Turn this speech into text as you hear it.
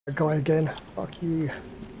That guy again. Fuck you.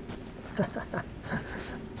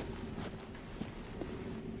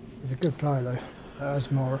 He's a good player though. That's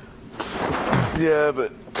more. Yeah,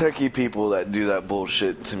 but techie people that do that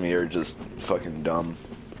bullshit to me are just fucking dumb.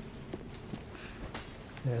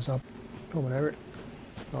 Yeah, so come on, Eric.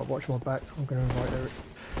 I'll watch my back. I'm gonna invite Eric.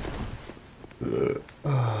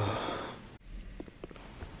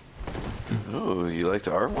 Oh, you like the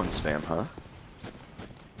R1 spam, huh?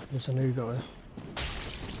 It's a new guy.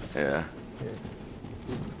 Yeah. Yeah.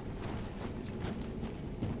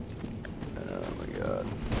 Oh my god.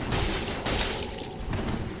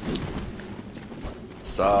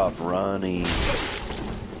 Stop running.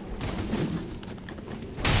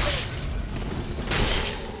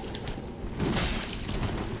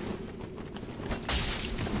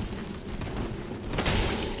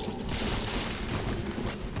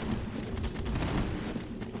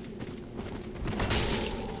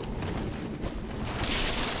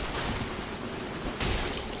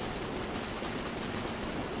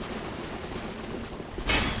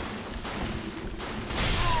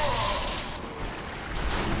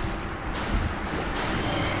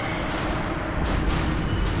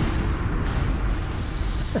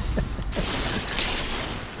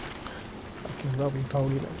 Fucking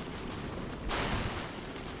roly-poly man.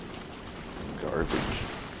 Garbage.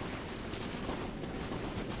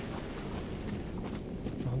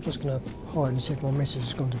 I'm just gonna hide and see if my missus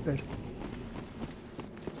has gone to bed.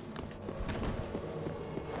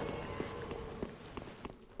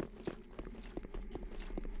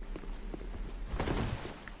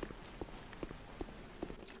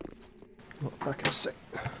 Not back in a sec.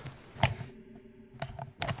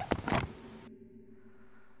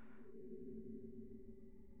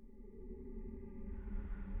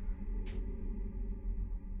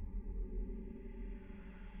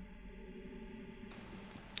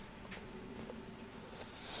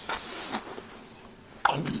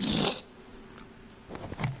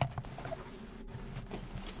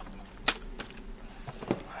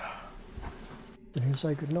 Didn't even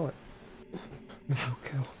say goodnight. Mission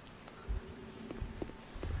kill.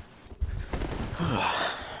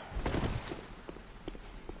 Oh,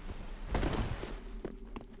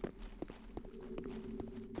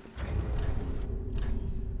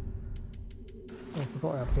 I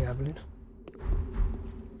forgot about the Evelyn.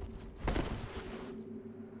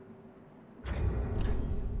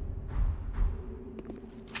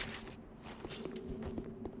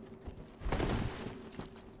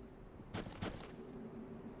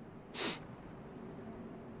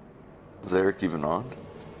 Is Eric even on?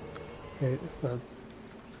 Yeah,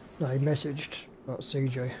 no, he messaged about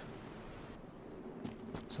CJ.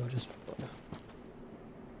 So I just...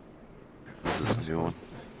 What's this new one?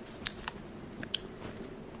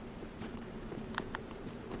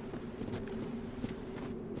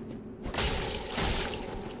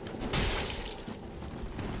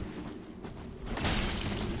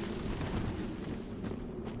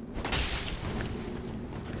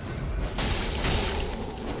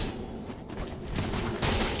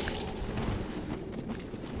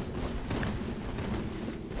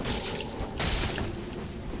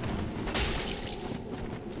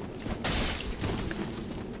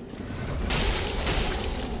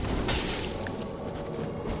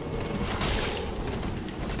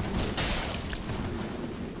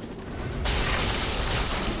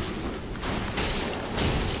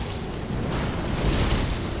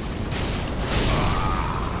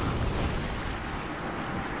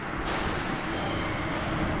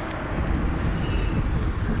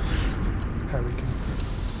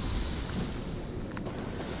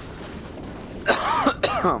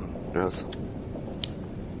 Gross.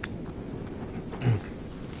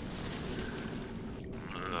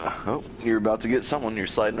 Oh, you're about to get someone. You're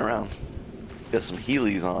sliding around. Got some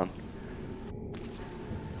Heelys on.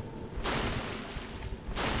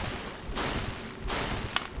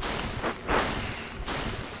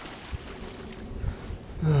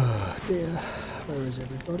 Oh dear, where is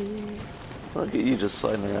everybody? Look at you just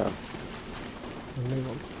sliding around. A new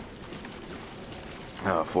one.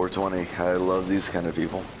 Oh, 420. I love these kind of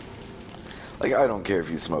people. Like, I don't care if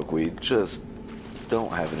you smoke weed, just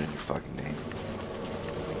don't have it in your fucking name.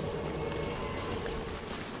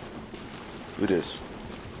 Who dis?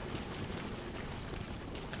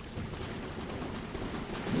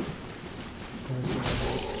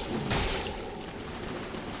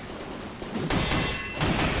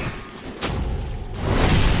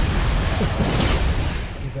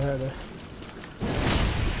 He's out there.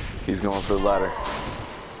 He's going for the ladder.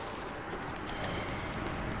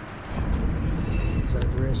 He's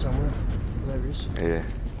over here somewhere. There he is. Yeah.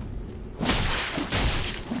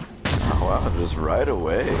 Wow, just right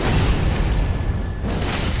away. Give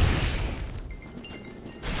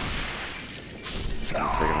me a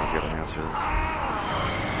second, I'll get an answer to this.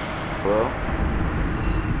 Hello?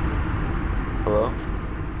 Hello?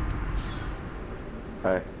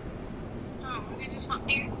 Hi. Oh, did you swap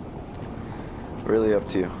deer? Really up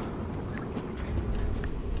to you.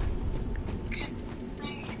 Okay. I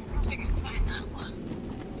don't think I can find that one.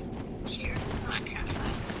 Here, I can't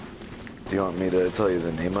find it. Do you want me to tell you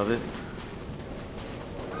the name of it?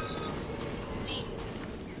 Maybe.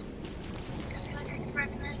 I feel like I could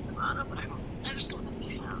recognize the bottle, but I just don't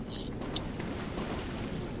think I have it.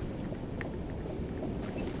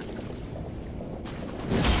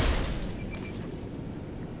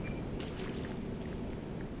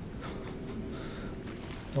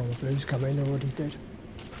 All the blues come in already dead.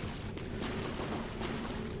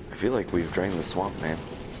 I feel like we've drained the swamp, man.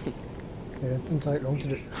 Yeah, it didn't take long,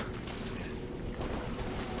 did it?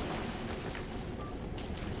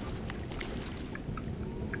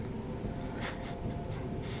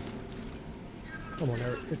 Come on,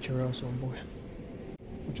 Eric, get your ass on, boy.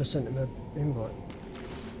 I just sent him an invite.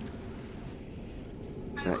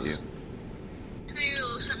 Not you.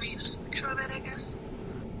 You send me just a picture of it, I guess.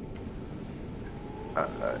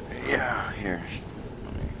 Yeah, here.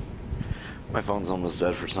 My phone's almost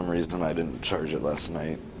dead for some reason. I didn't charge it last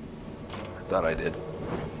night. I thought I did.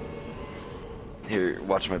 Here,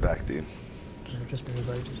 watch my back, dude. I've just been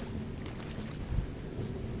invaded.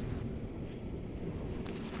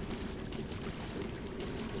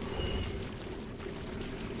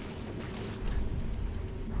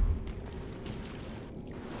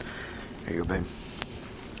 Here you go, babe.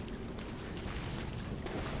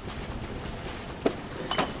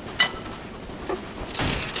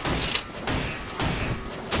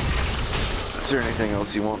 Is there anything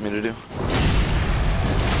else you want me to do?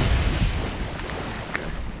 Okay.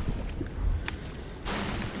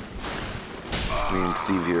 Me and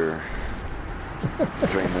Steve here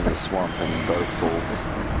draining the swamp in Dark Souls.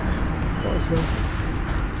 Awesome.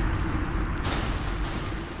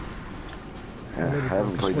 Yeah, I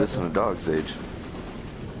haven't played this in a dog's age.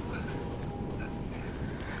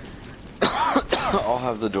 I'll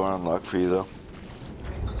have the door unlocked for you, though.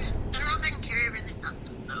 Okay. I don't know if I can carry everything up,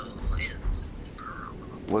 though, is the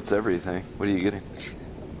problem. What's everything? What are you getting?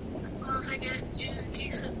 Well, if I get a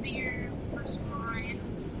case of beer, plus wine,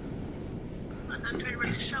 but I'm trying to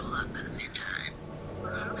bring a shovel up at the same time.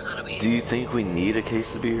 So that'll be... Do you think we need a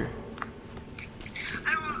case of beer?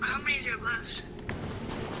 I don't know, how many do you have left?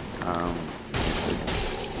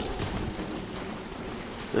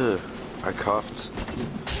 Ugh, I coughed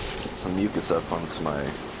some mucus up onto my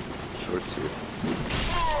shorts here.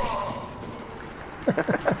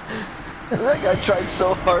 That guy tried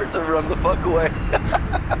so hard to run the fuck away. He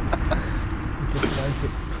didn't make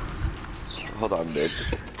it. Hold on, babe.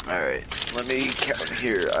 Alright, let me count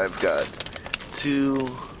here. I've got 2,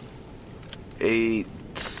 8,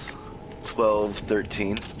 12,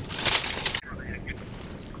 13.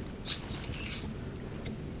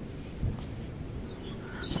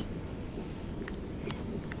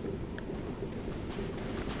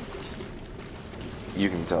 You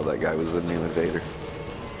can tell that guy was a new invader.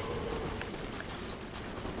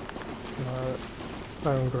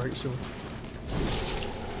 Iron greatsword.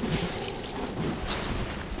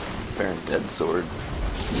 Fair and dead sword.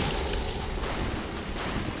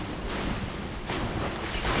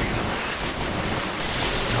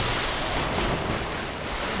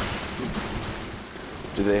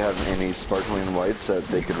 Do they have any sparkling whites that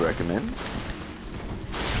they could recommend?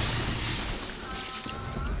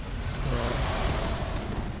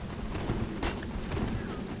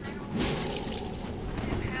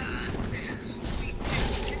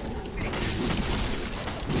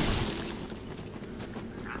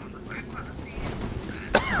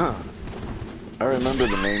 I remember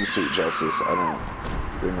the name Sweet Justice. I don't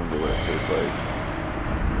remember what it tastes like.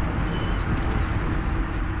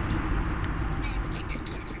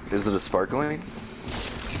 Is it a sparkling?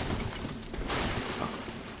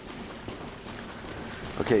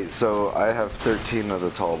 Okay, so I have 13 of the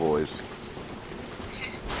tall boys.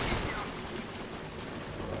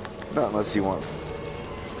 Not unless you want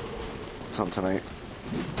some tonight.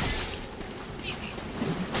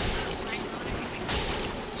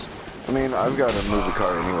 I mean, I've got to move the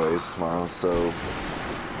car anyways tomorrow, so you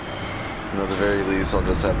know, at the very least, I'll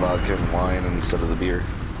just have vodka and wine instead of the beer.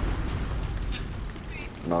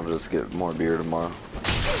 And I'll just get more beer tomorrow.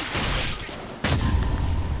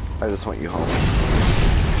 I just want you home.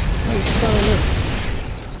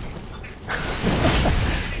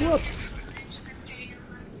 What?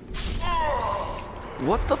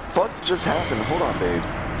 What the fuck just happened? Hold on, babe.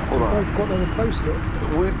 Hold on. Both got the riposte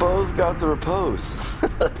it. We both got the riposte.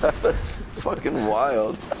 That's fucking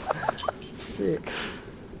wild. Sick.